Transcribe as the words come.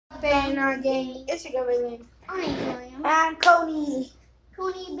playing our game. It's a good I'm And Coney.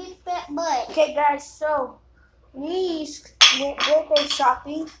 Coney, big fat butt. Okay, guys, so Niece went birthday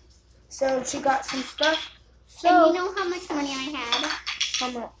shopping, so she got some stuff. So, and you know how much money I had? How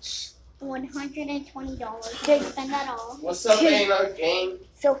much? $120. Okay. Spend that all. What's up, playing our game?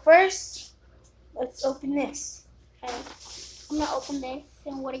 So first, let's open this. Okay. I'm gonna open this,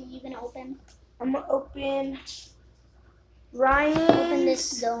 and what are you gonna open? I'm gonna open Open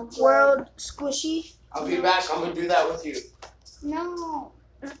this Ryan's World Squishy. I'll be back. I'm gonna do that with you. No.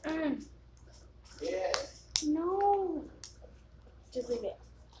 Yeah. No. Just leave it.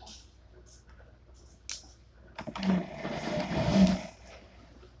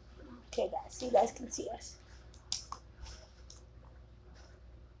 Okay, guys, so you guys can see us.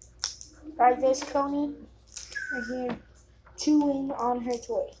 Guys, there's Coney right here chewing on her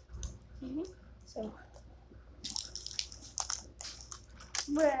toy. So,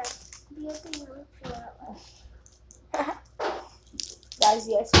 guys,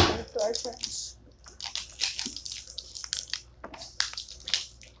 yes, we're going to our turns.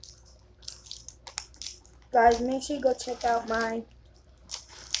 Guys, make sure you go check out my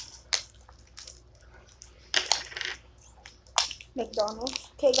McDonald's.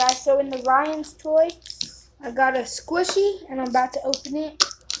 Okay, guys, so in the Ryan's toy, I got a squishy, and I'm about to open it.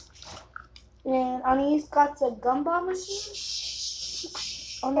 And Anayis got the gumball machine.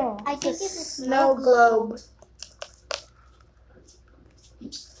 Oh no, I think it's a snow globe.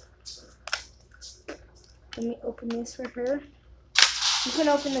 Let me open this for her. You can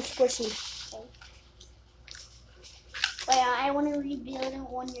open the squishy. Okay. Wait, I want to reveal it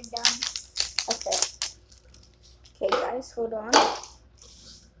when you're done. Okay. Okay, guys, hold on.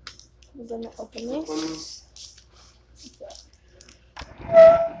 I'm gonna open this.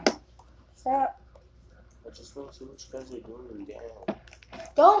 What's up? I just want to see what you guys are doing. Damn.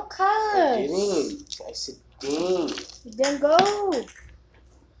 Don't cuss. I didn't. I said, dang. Then go.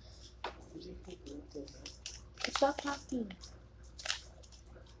 Stop talking.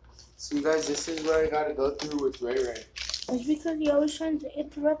 So you guys, this is what I gotta go through with Ray Ray. It's because you're always trying to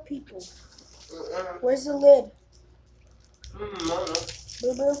interrupt people. Where's the lid? No.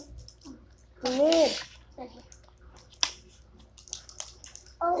 Boo boo. The lid.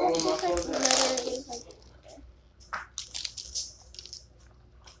 Oh, my it's like phone's literally like.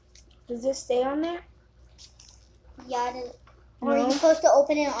 Does this stay on there? Yeah, it is. Or No. you're supposed to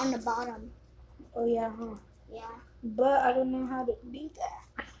open it on the bottom. Oh yeah, huh? Yeah. But I don't know how to do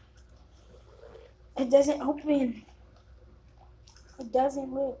that. It doesn't open. It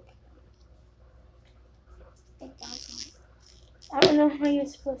doesn't look. It doesn't. I don't know how you're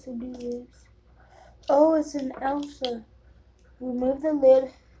supposed to do this. Oh, it's an Elsa. Remove the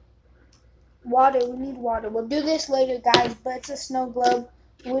lid. Water. We need water. We'll do this later, guys, but it's a snow globe.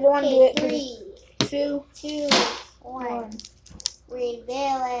 We don't want to do it. 3, 2, 2, 1. Reveal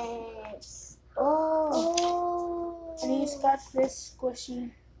it. Oh. And he's got this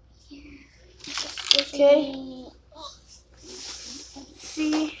squishy. Squishy. Okay.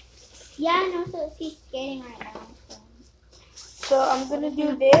 See? Yeah, no, so she's skating right now. So I'm going to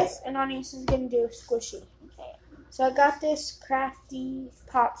do this, and Anayis is going to do a squishy. Okay. So I got this crafty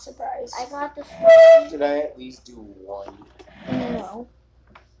pop surprise. I got the squishy. Did I at least do one? No.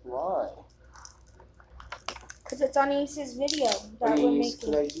 Why? Because it's Anayis' video that we're making.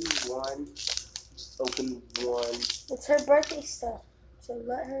 Could I do one? Just open one. It's her birthday stuff. So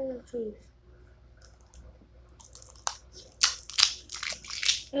let her choose.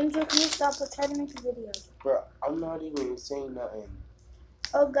 Angel, can you stop? We're trying to make a video. Bro, I'm not even saying nothing.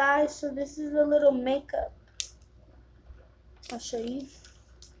 Oh, guys, so this is a little makeup. I'll show you.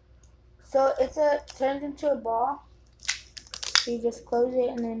 So it's turns into a ball. So you just close it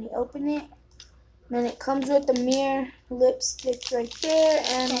and then you open it. And then it comes with the mirror, lipstick right there,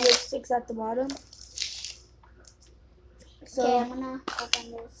 and lipsticks at the bottom. So Okay, I'm gonna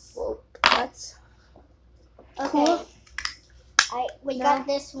open this. Whoa, that's Okay. cool. We got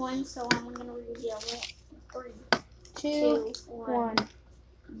this one, so I'm gonna reveal it. 3, 2, 2, 1.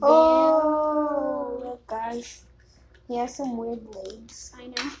 Oh, look, guys. He has some weird legs. I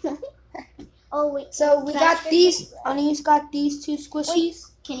know. Oh wait. So we got these. Anayis got these 2 squishies. Wait,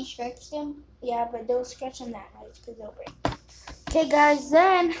 can you stretch them? Yeah, but don't scratch them that much because they'll break. Okay, guys,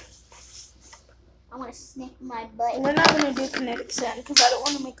 then I want to sniff my butt. we're not going to do kinetic sand because I don't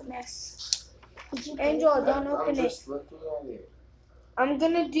want to make a mess. Angel, don't open I'm it. just looking at it. I'm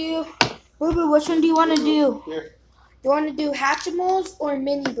going to do... Boo Boo, which one do you want to do? Here. You want to do Hatchimals or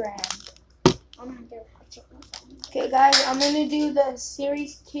Mini Brand? I'm gonna do Hatchimals. Okay, guys, I'm going to do the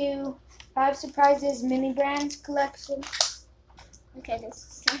Series 2 5 Surprises Mini Brands collection. Okay, this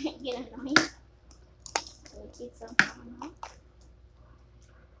is starting to get annoying. Let me keep some on.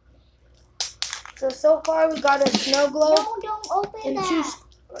 So far we got a snow globe No, don't open and that.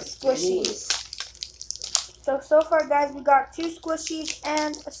 2 squishies. So far, guys, we got 2 squishies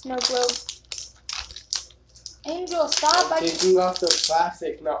and a snow globe. Angel, stop! I'm taking off the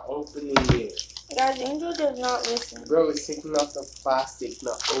plastic, not opening it. Guys, Angel does not listen. Bro, it's taking off the plastic,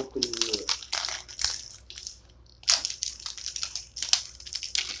 not opening it.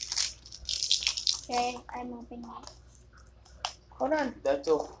 Okay, I'm opening it. Hold on. That's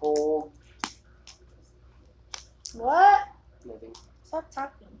a whole... What? Nothing. Stop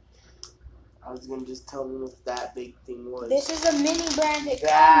talking. I was gonna just tell them what that big thing was. This is a mini brand. It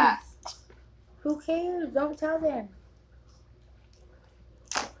That. comes. Who cares? Don't tell them.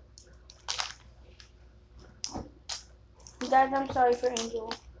 Guys, I'm sorry for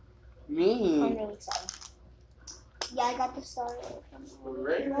Angel. I'm Me. really sorry. Yeah, I got the star.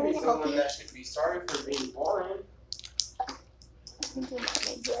 Ray is someone that should be sorry for being born.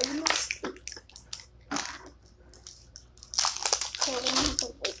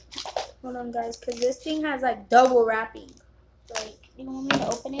 Hold on, guys, because this thing has like double wrapping. Like, you want me to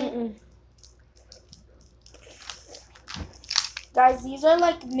open it? Guys, these are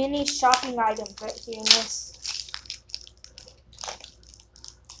like mini shopping items right here in this.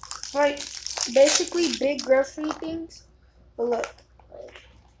 Right, basically big grocery things. But look.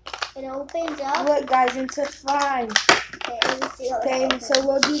 It opens up. Look, guys, into 5. Okay, let me see how it Okay, opens. so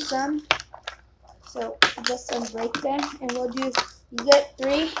we'll do some. So just some break there, and we'll do. You get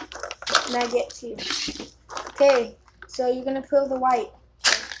 3, and I get 2. Okay, so you're gonna peel the white.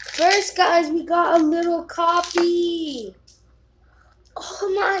 First, guys, we got a little coffee. Oh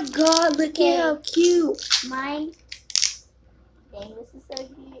my God! Look at how cute. Mine. Dang, this is so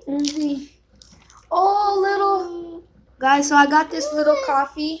cute. Let me see. Oh, little guys. So I got this little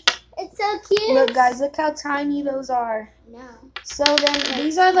coffee. It's so cute. Look, guys, look how tiny those are. No. So then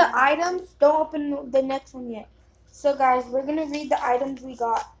these are the items. Don't open the next one yet. So guys, we're gonna read the items we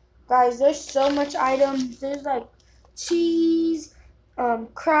got. Guys, there's so much items. There's like cheese,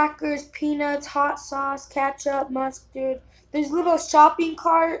 crackers, peanuts, hot sauce, ketchup, mustard. There's little shopping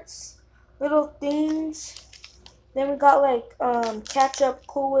carts, little things. Then we got like ketchup,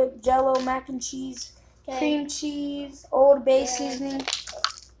 Cool Whip, Jello, mac and cheese, cream cheese, Old Bay seasoning.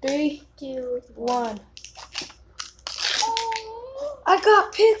 3, 2, 1. I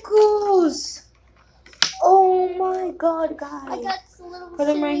got pickles. Oh my God, guys. I got a little Put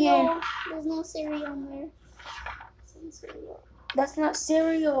them right here. There's no cereal in there. Some cereal. That's not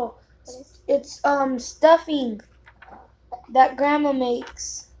cereal. It's stuffing that Grandma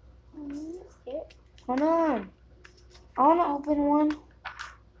makes. Hold on. I want to open one.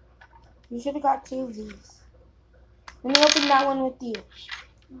 You should have got 2 of these. Let me open that one with you.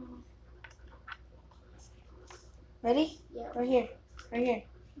 Ready? Yeah. Right here. Right here.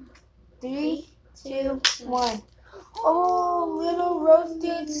 3, 2, 1. Oh, little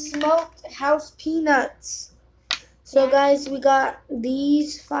roasted smoked house peanuts. So guys, we got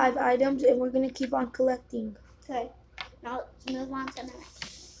these 5 items and we're going to keep on collecting. Okay. Now let's move on to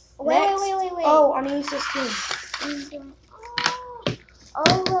next. Wait. Oh, anayis spoon.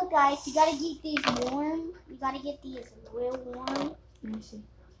 Oh, look, guys. You got to get these warm. You got to get these real warm. Let me see.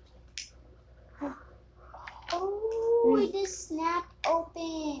 Oh, it just snapped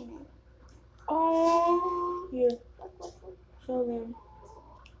open. Oh, here. Look. Show them.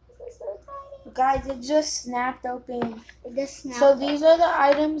 Guys, it just snapped open. It just snapped So these are the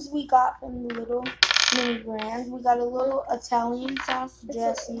items we got from the little mini brands. We got a little Italian sauce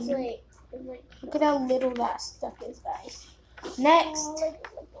dressing. Look at how little that stuff is, guys.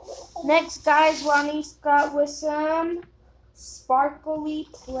 Next, guys, Ronnie's got with some sparkly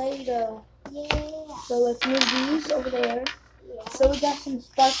Play-Doh. Yeah. So let's move these over there. Yeah. So we got some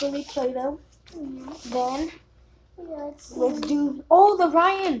sparkly Play-Doh. Then let's do the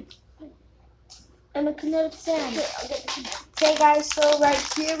Ryan and the kinetic sand. Okay, guys. So right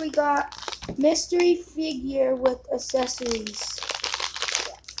here we got mystery figure with accessories.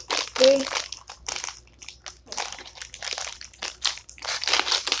 3.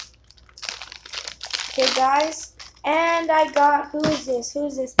 Okay, guys. And I got, who is this? Who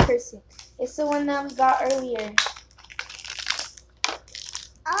is this person? It's the one that we got earlier.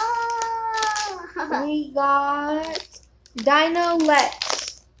 We got Dino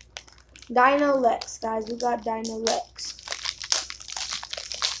Lex. Dino Lex, guys. We got Dino Lex.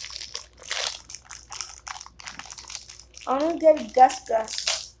 I'm gonna get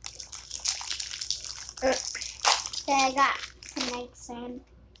Gus. Okay, I got kinetic sand.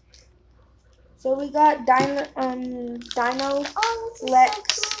 So we got Dino, Oh, this is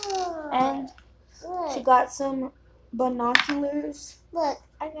Lex, so cool. and Look, she got some binoculars. look,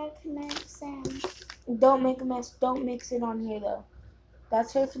 I got kinetic sand. Don't make a mess. Don't mix it on here though.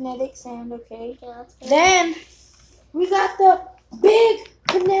 That's her kinetic sand, okay? Okay, let's go. Then we got the big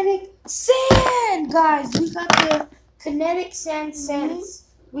kinetic sand, guys. We got the kinetic sand scents.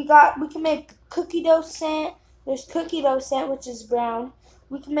 We can make cookie dough scent. There's cookie dough scent, which is brown.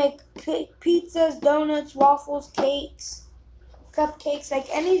 We can make pizzas, donuts, waffles, cakes, cupcakes, like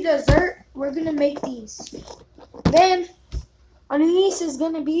any dessert. We're gonna make these. Then anayis is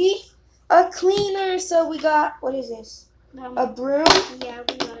gonna be a cleaner. So we got, what is this? A broom. Yeah,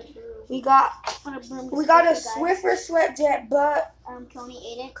 we got a broom. We got a Swiffer sweat jet, but Coney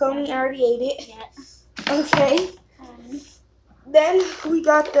ate it. Coney already ate it. Yeah. Okay. Then we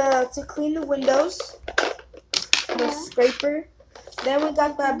got to clean the windows, the scraper. Then we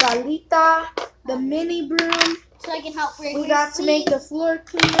got the balita, the mini broom. So I can help break. We got to make the floor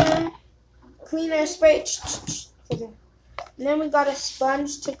cleaner spray. And then we got a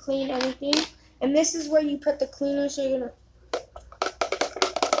sponge to clean anything. And this is where you put the cleaner, so you're gonna.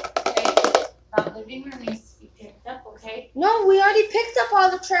 That living room needs to be picked up, okay? No, we already picked up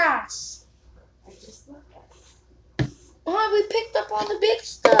all the trash. I just looked at it. Oh, we picked up all the big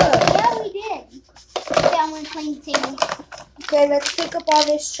stuff. Yeah, we did. Okay, I'm gonna clean the table. Okay, let's pick up all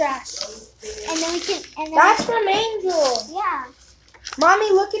this trash. And then we can. And then That's from Angel. yeah. Mommy,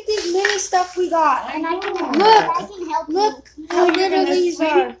 look at these mini stuff we got. And I can help Look you. how you're little gonna these sweep.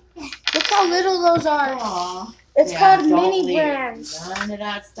 are. Look how little those are. Aw. It's Yeah, called don't mini leave brands. none of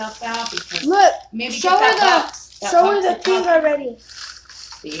that stuff out because Look, maybe show get her that box. That show her box the of thing Talkie- already.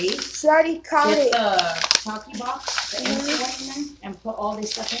 See? She already caught Get it. the talkie box, the insert one in there, and put all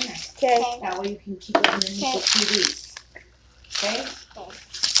this stuff in there. Okay. That way you can keep it underneath Okay. the TV. Okay?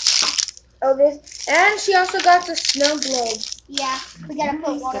 Oh, this. And she also got the snow globe. Yeah, we gotta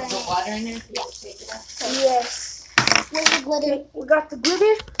put water in Put it. water in there so you can take it out. Yes. Where's the glitter? Okay, we got the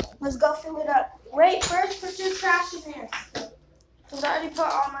glitter. Let's go fill it up. Wait, first put your trash in there. Because I already put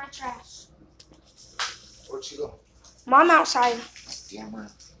all my trash. Where'd she go? Mom outside. Yeah, man.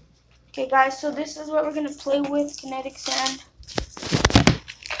 Okay, guys, so this is what we're going to play with, kinetic sand.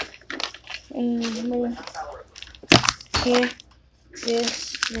 And here,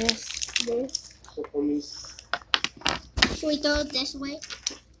 this. Should we throw it this way?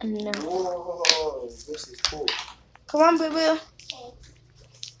 No. Whoa, this is cool. Come on, baby. I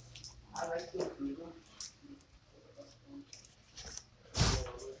like this.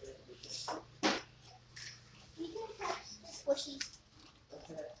 You can touch the squishies.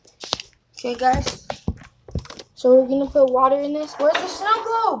 Okay, guys. So we're going to put water in this. Where's the snow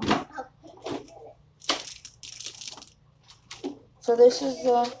globe? So this is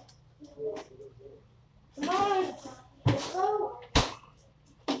the... Come on. Let's go.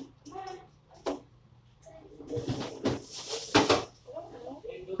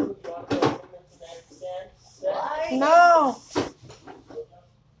 No.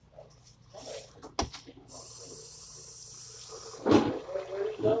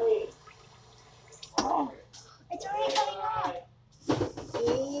 Oh. It's already coming off.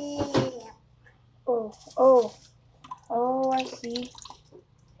 Yeah. Oh, I see.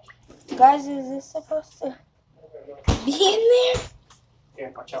 Guys, is this supposed to be in there?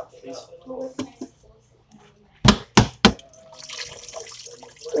 Here, watch out, please.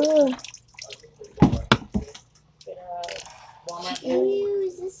 Ugh. Ew,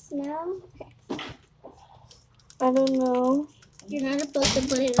 is this snow? I don't know. You're not supposed to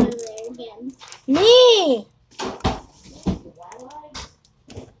put it over there again. Me!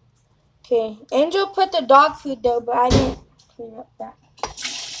 Okay, Angel put the dog food though, but I didn't clean up that.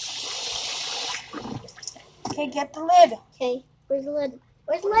 Okay, get the lid. Okay, where's the lid?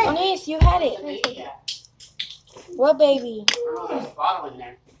 Where's the lid? Anais, you had it. What baby? There's a bottle in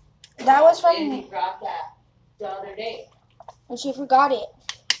there. That was And from, he dropped that the other day. and she forgot it.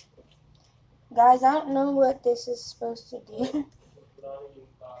 Guys, I don't know what this is supposed to do.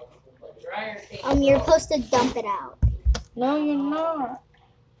 The dryer thing. You're supposed to dump it out. No, you're not.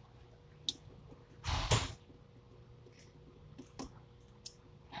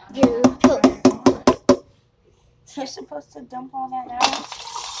 You're supposed to dump all that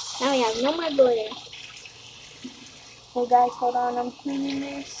out. Now we have no more glitter. Hey guys, hold on, I'm cleaning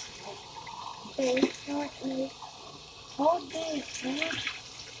this. Okay, Hold this, man.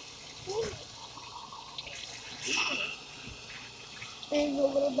 there's a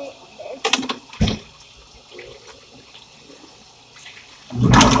little bit there.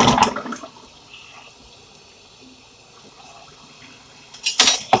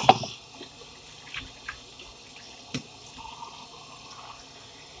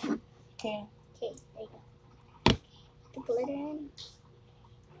 Okay. Okay, there you go. The glitter in.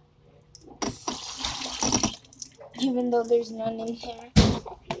 Even though there's none in here.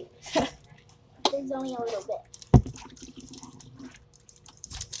 There's only a little bit.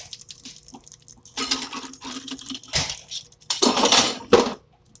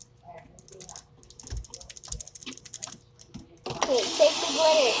 Okay, take the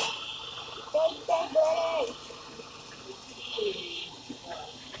glitter. Take the glitter.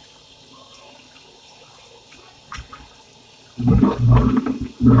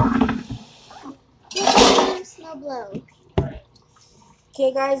 Snow globe.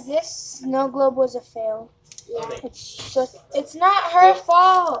 Okay, guys, this snow globe was a fail. Yeah. It's not her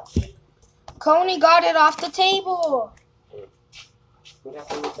fault. Coney got it off the table. What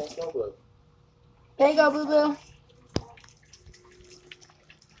happened with that snow globe? There you go, Boo Boo.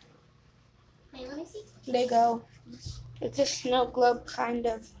 Wait, let me see. There you go. It's a snow globe, kind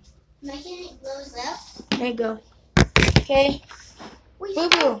of. Imagine it blows up. There you go. Okay. Boo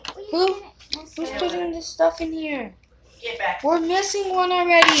Boo. Who's putting this stuff in here? Get back. We're missing one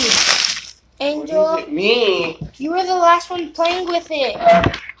already. Angel, What is it? Me? you were the last one playing with it.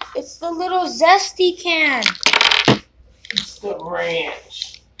 It's the little zesty can. It's the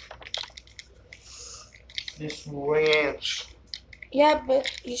ranch. This ranch. Yeah, but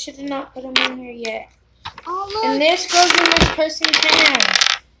you should have not put them in here yet. Oh, look. And this goes in this person's hand.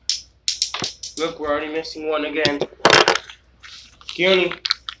 Look, we're already missing one again. Keone.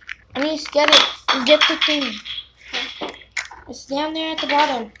 I need to get it and get the thing. It's down there at the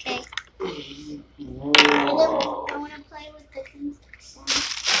bottom. Okay. Whoa. I want to play with the things.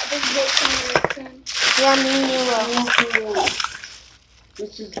 This thing. Yeah, me and you will.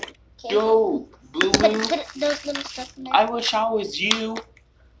 This is Okay. dope, Boo. Put those little stuff in there. I wish I was you.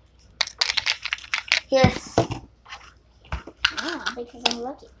 Here. Ah, because I'm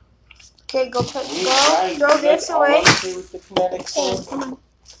lucky. Okay, go We tried. throw You this guys all away. wanna play with the kinetic Okay, sand? come on.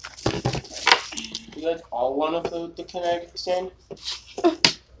 You guys all want to play with the kinetic sand?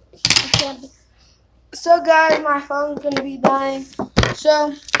 Okay. So guys, my phone's gonna be dying. So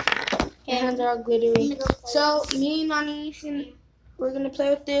my Okay. hands are all I'm glittery. gonna go play. So me and Anais, and we're gonna play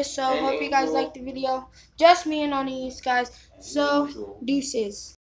with this. So And hope you guys Angel. liked the video. Just me and Anais, guys. So Usual. deuces.